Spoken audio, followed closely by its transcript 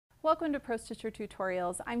Welcome to ProStitcher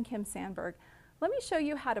Tutorials. I'm Kim Sandberg. Let me show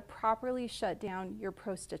you how to properly shut down your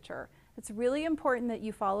ProStitcher. It's really important that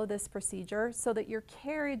you follow this procedure so that your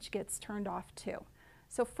carriage gets turned off too.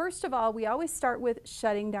 So first of all, we always start with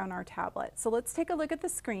shutting down our tablet. So let's take a look at the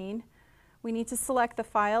screen. We need to select the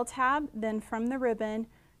File tab, then from the ribbon,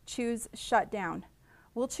 choose Shut Down.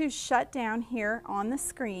 We'll choose Shut Down here on the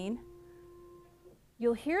screen.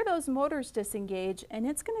 You'll hear those motors disengage and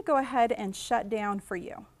it's going to go ahead and shut down for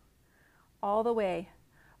you all the way.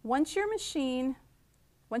 Once your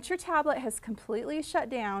tablet has completely shut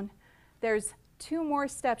down, there's two more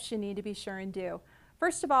steps you need to be sure and do.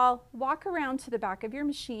 First of all, walk around to the back of your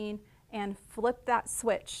machine and flip that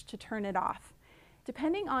switch to turn it off.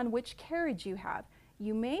 Depending on which carriage you have,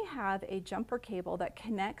 you may have a jumper cable that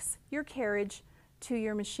connects your carriage to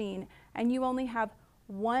your machine, and you only have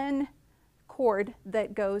one cord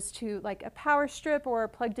that goes to like a power strip or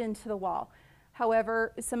plugged into the wall.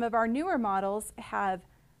 However, some of our newer models have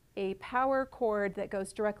a power cord that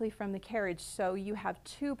goes directly from the carriage, so you have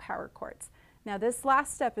two power cords. Now this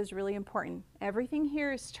last step is really important. Everything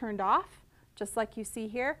here is turned off, just like you see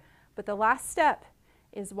here, but the last step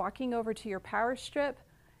is walking over to your power strip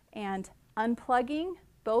and unplugging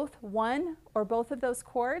one or both of those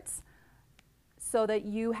cords so that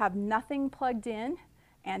you have nothing plugged in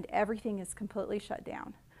and everything is completely shut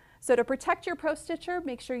down. So to protect your ProStitcher,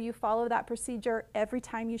 make sure you follow that procedure every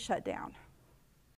time you shut down.